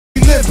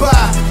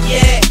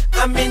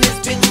I'm in this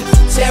bitch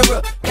with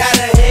terror. Got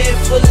a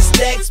head full of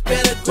stacks.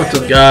 Better grab What's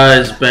up,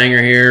 guys?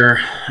 Banger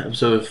here.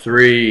 Episode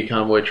 3,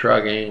 Convoy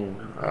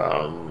Trucking.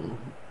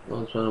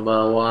 It's been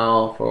about a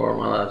while for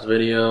my last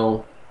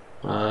video.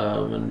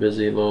 I've been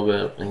busy a little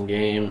bit in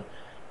game.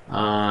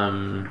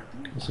 Some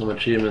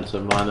achievements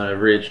of mine that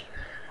I've reached.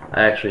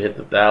 I actually hit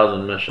the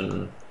 1,000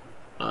 mission,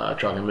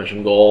 trucking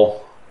mission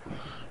goal.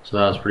 So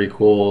that was pretty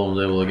cool. I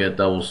was able to get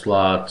double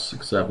slots,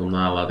 except I'm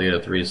not allowed to get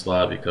a 3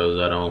 slot because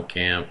I don't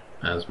camp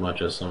as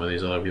much as some of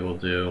these other people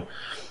do.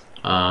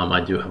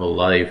 I do have a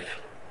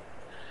life.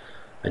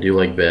 I do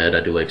like bed, I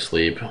do like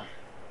sleep.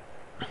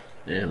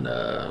 And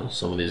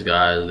some of these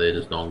guys, they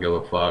just don't give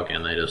a fuck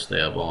and they just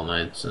stay up all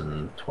nights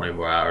and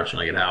 24 hours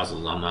trying to get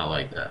houses. I'm not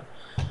like that.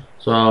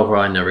 So I'll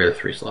probably never get a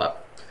 3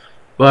 slot.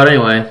 But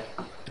anyway,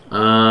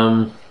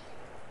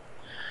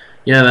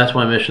 yeah, that's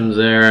my missions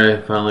there.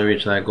 I finally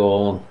reached that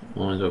goal.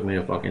 Only took me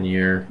a fucking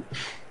year.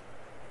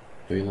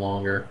 Maybe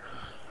longer.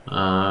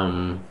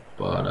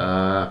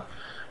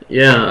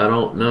 Yeah, I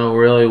don't know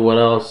really what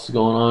else is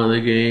going on in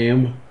the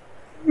game.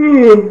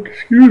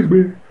 Excuse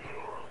me.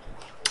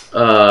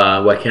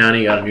 White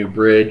County got a new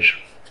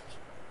bridge.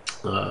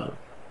 I'm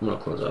gonna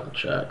close out the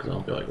chat because I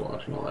don't feel like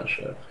watching all that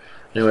shit.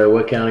 Anyway,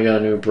 White County got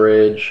a new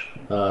bridge.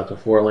 It's a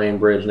 4-lane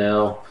bridge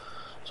now.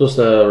 Supposed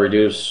to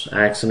reduce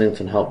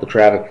accidents and help the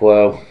traffic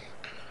flow.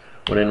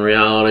 When in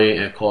reality,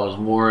 it caused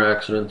more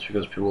accidents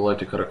because people like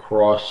to cut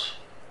across.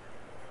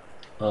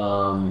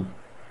 But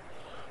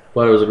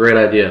it was a great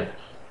idea.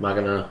 I'm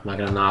not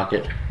gonna knock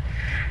it.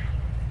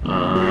 What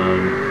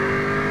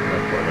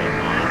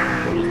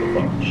is the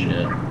fucking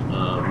shit?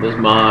 This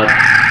mod I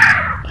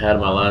had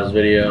in my last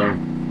video,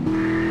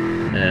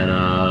 and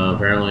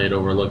apparently it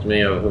overlooked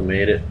me of who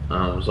made it.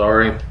 I'm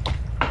sorry,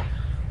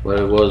 but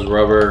it was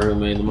Rubber who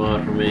made the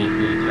mod for me.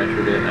 He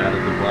textured it,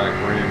 added the black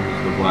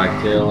rims, the black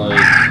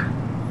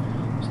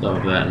taillights, stuff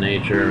of that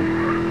nature,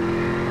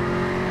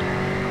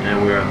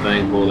 and we are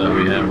thankful that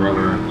we have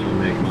Rubber to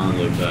make mods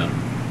like that.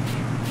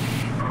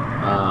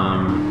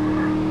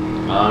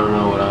 I don't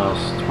know what else.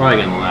 It's probably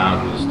getting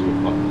loud because it's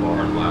stupid fucking car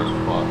and loud as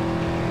fuck.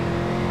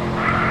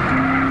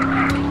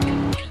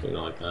 Just leave it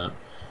like that.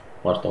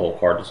 Watch the whole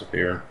car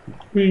disappear.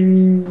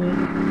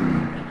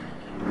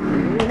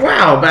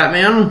 Wow,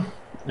 Batman!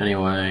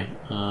 Anyway,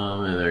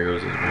 yeah, there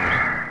goes his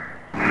horse.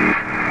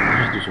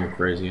 Let's just do some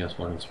crazy ass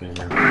fucking spin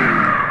here. No,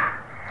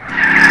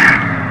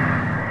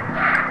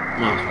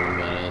 it's fucking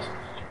badass.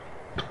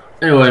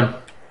 Anyway,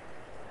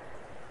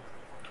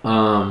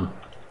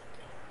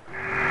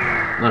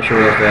 not sure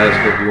what else to ask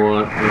if you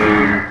want.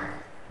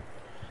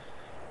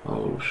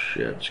 Oh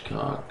shit,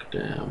 cock,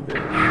 damn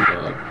bitch,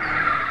 fuck.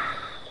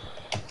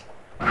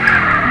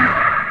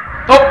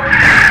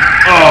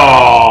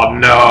 Oh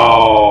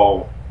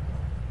no!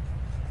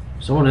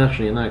 Someone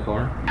actually in that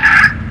car?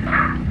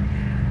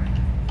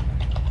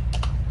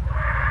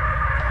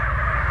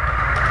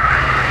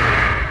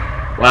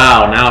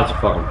 Wow, now it's a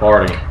fucking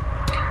party.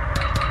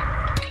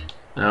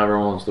 Now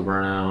everyone wants to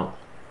burn out.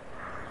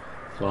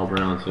 So I'll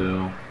burn out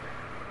too.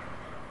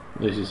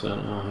 At least he said,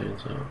 oh, he didn't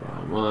say no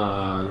problem.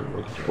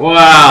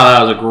 Wow,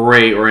 that was a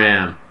great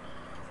ram.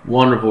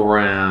 Wonderful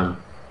ram.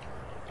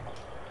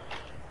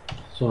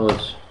 So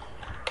let's...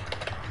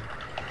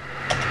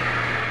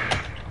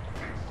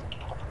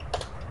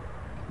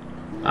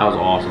 That was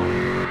awesome.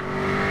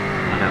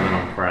 I have it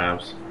on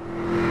crabs.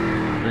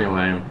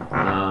 Anyway,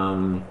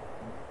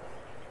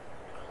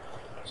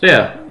 so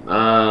yeah,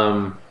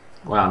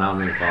 wow, now I'm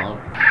gonna follow.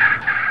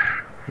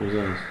 Who's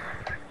this?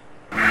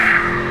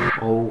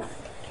 Oh,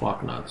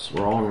 fuck nuts.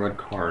 We're all in red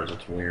cars.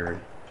 That's weird.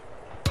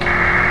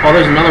 Oh,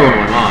 there's another one of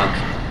my mods.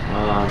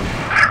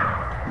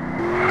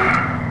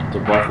 It's a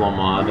Buffalo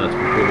mod that's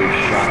completely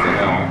shot to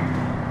hell.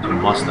 It's a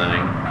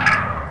Mustang.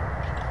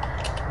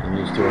 And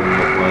these two are going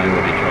to play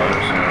with each other,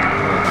 so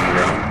let's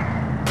figure out.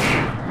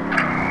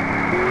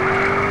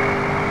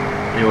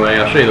 Anyway,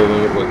 I'll show you the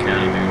What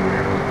County thing over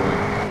here real quick.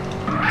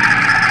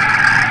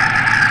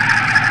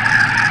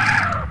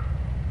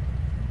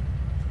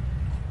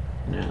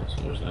 Yeah, so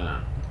there's that.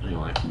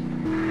 Anyway.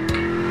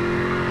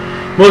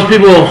 Most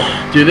people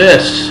do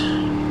this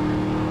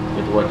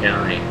with What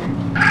County.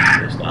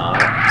 They stop,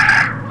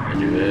 they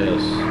do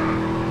this,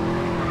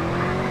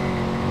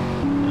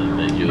 and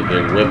they do the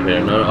big whip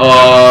here. No,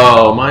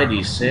 oh, am I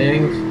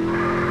desynced?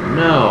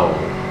 No.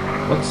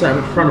 What's that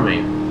in front of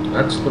me?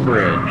 That's the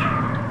bridge.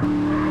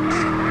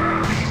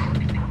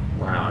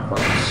 Wow, I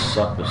fucking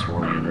suck this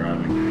morning in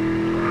driving.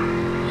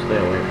 Stay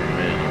away from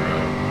me on the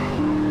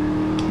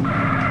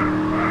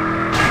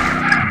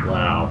road.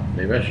 Wow,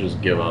 maybe I should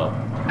just give up.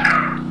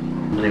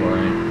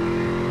 Anyway,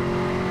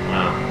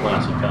 wow,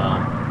 classic car.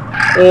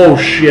 Oh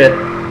shit!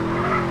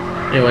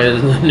 Anyway,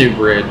 this is the new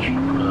bridge.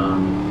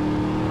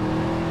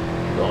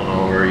 Going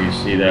over, you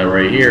see that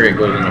right here. It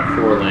goes in a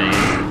 4-lane,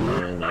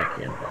 and I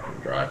can't fucking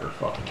drive for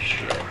fucking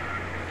shit.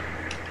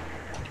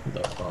 What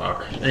the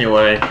fuck?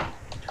 Anyway,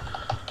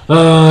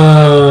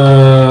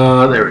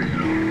 there we go.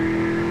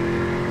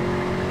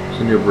 It's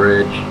a new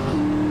bridge.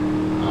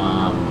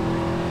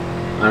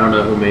 I don't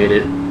know who made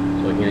it,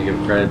 so I can't give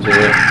credit to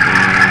it.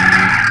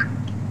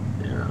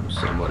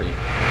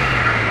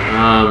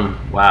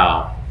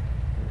 Wow.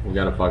 We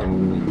got a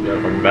fucking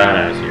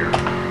badass here.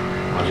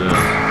 Watch this.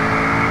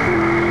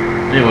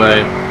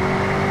 Anyway,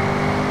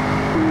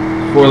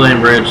 4-lane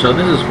bridge. So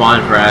this is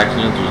fine for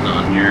accidents. There's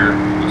none here.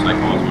 Unless I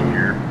cause one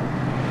here.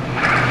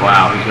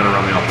 Wow, he's gonna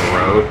run me off the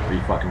road. Are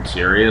you fucking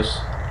serious?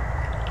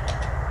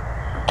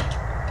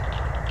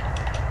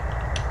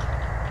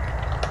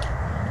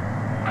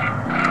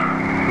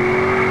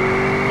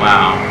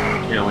 Wow.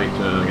 Can't wait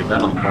to get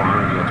that on the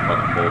corner. That's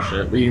fucking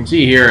bullshit. But you can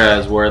see here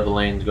as where the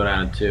lanes go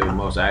down to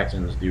most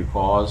accidents do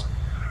cause.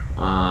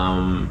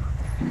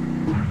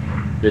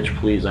 Bitch,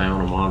 please, I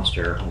own a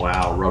monster.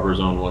 Wow,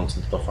 rubber's owned one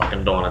since the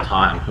fucking dawn of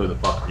time. Who the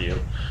fuck are you?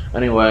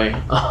 Anyway,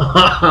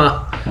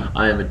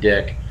 I am a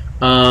dick.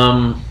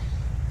 A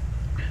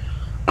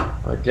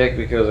dick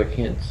because I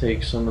can't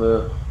take some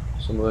of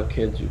the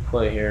kids who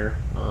play here.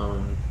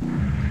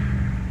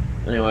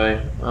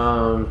 Anyway,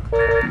 so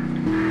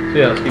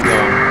yeah, let's keep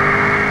going.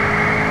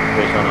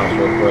 Based on else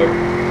real quick.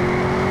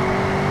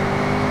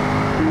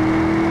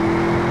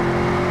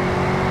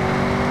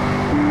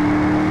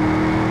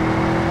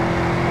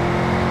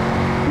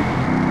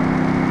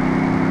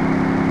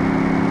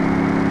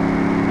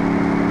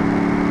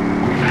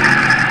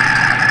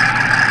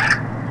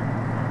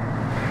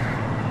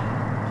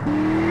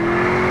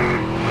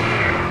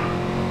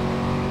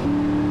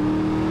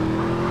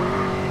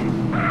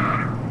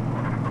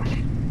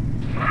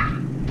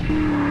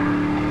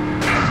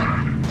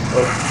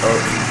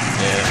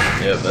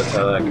 Yep, that's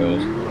how that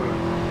goes.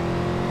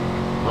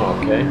 Oh,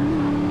 okay.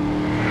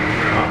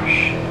 Oh,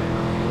 shit.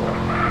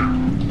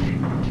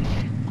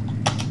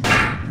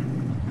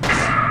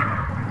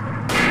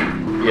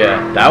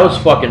 Yeah, that was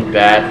fucking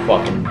bad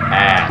fucking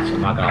ass,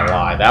 I'm not gonna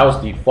lie. That was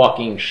the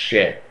fucking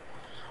shit.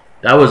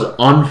 That was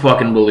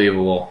unfucking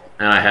believable.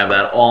 And I have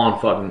that all on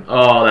fucking...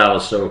 Oh, that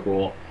was so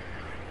cool.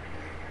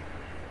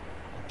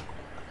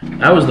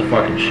 That was the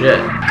fucking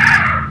shit.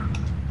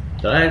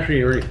 Did I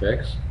actually already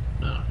fix?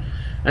 No.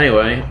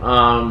 Anyway,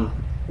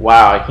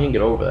 wow, I can't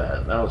get over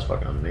that. That was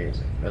fucking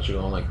amazing. That should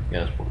go on like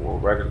Guinness Book of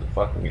World Records to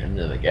fucking get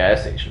into the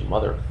gas station,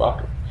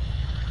 motherfucker.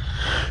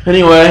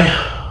 Anyway,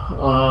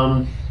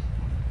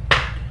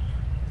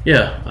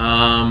 yeah,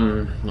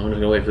 I'm just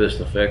gonna wait for this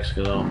to fix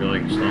because I don't feel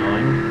like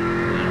stalling.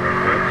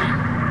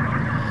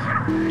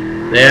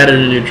 They added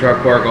a new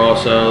truck park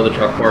also. The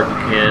truck park you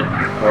can't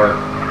park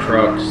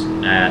trucks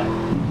at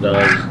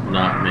does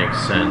not make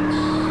sense.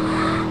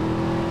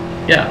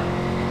 Yeah.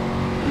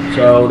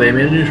 So they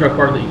made a new truck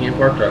park that you can't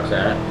park trucks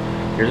at.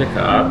 Here's a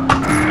cop.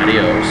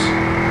 Adios.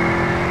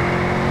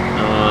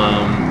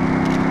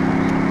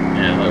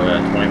 Yeah, look at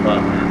that,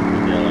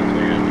 2,500. Yeah, let's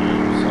look at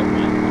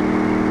something.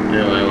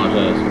 Anyway, watch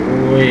this.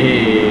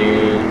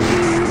 Wait.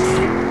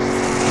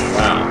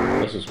 Wow,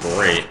 this is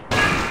great.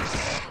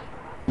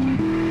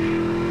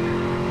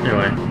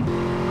 Anyway.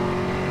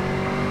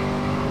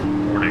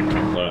 Warning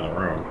comes out of the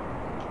room.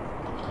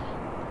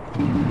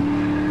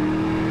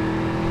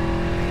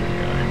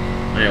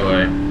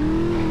 Anyway,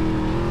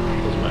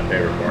 this is my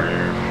favorite part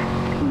here.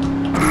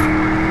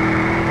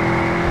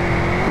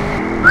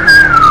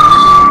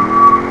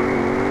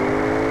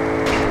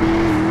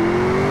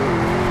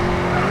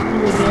 Oh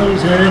my god,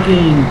 he's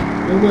hacking!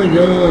 Oh my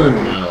god!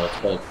 No, it's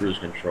called cruise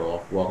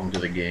control. Welcome to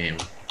the game.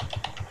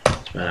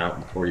 It's been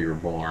out before you were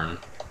born.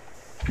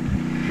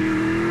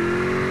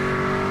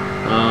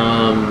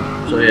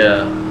 So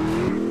yeah,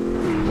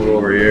 we'll go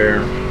over here.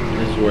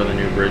 This is where the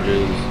new bridge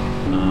is.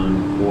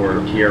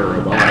 For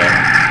Tierra Robata.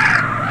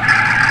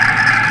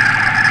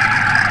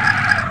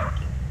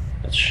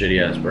 That's shitty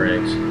ass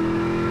brakes.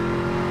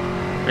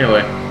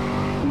 Anyway,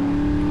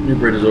 new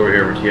bridge is over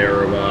here for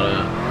Tierra Robata.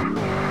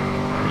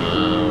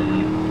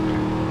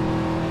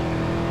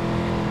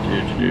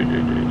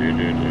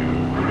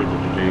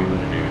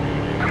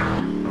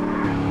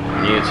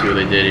 You can see what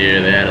they did here.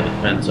 They added the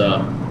fence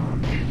up. I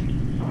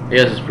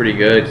guess it's pretty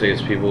good because I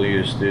guess people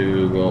used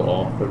to go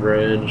off the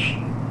bridge.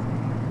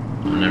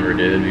 I never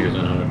did because I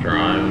know how to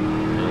drive,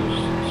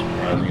 as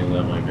surprising as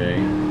that might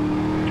be,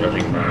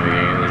 judging from the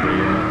beginning of the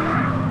video.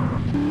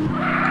 I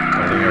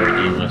think I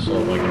redeemed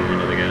myself by going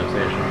into the gas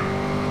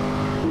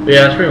station. But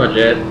yeah, that's pretty much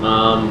it.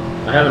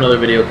 I have another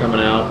video coming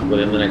out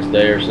within the next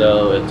day or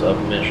so. It's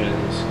of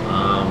missions.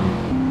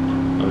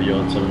 I'll be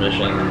doing some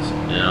missions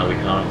and I'll be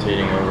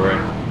commentating over it.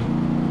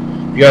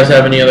 If you guys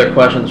have any other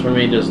questions for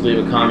me, just leave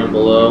a comment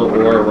below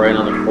or write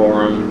on the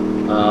forum.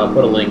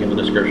 Put a link in the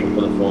description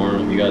for the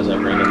forum. If you guys have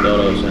Grand Theft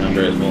Auto San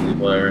Andreas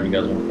multiplayer and you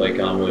guys want to play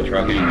Convoy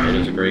Trucking, it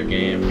is a great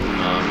game.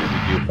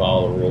 If you do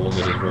follow the rules,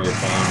 it is really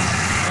fun.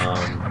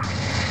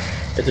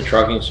 It's a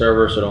trucking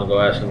server, so don't go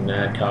asking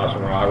mad cops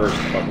and robbers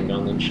and fucking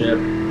guns and shit.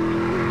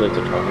 But it's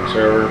a trucking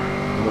server.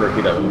 I'm going to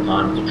repeat that one more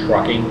time. It's a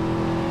trucking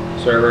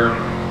server.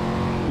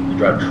 You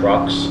drive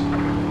trucks.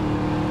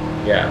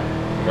 Yeah,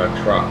 you drive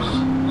trucks.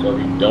 So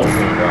if you don't want to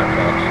drive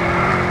trucks,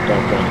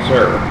 don't join the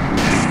server.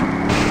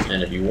 And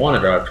if you want to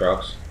drive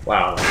trucks,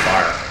 wow, I'm on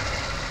fire.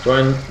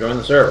 Join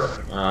the server.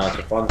 It's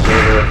a fun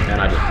server,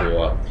 and I just blew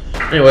up.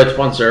 Anyway, it's a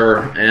fun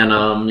server,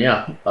 and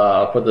yeah,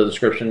 I'll put the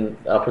description,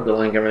 I'll put the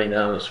link, everything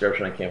down in the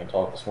description. I can't even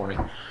talk this morning.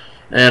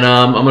 And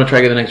I'm going to try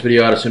to get the next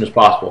video out as soon as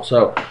possible.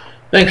 So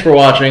thanks for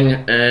watching,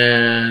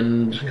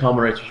 and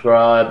comment, rate,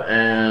 subscribe,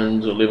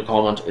 and leave a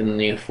comment in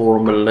the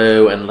forum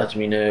below and let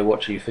me know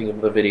what you think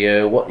of the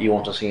video, what you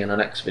want to see in the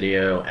next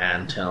video,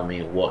 and tell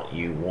me what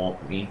you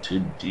want me to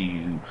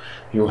do.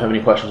 If you have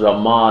any questions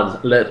about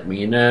mods, let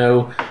me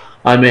know.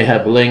 I may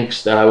have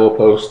links that I will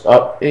post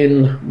up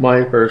in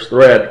my first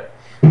thread.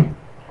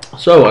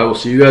 So I will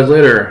see you guys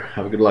later.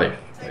 Have a good life.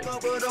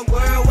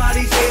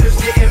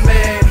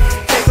 Bye.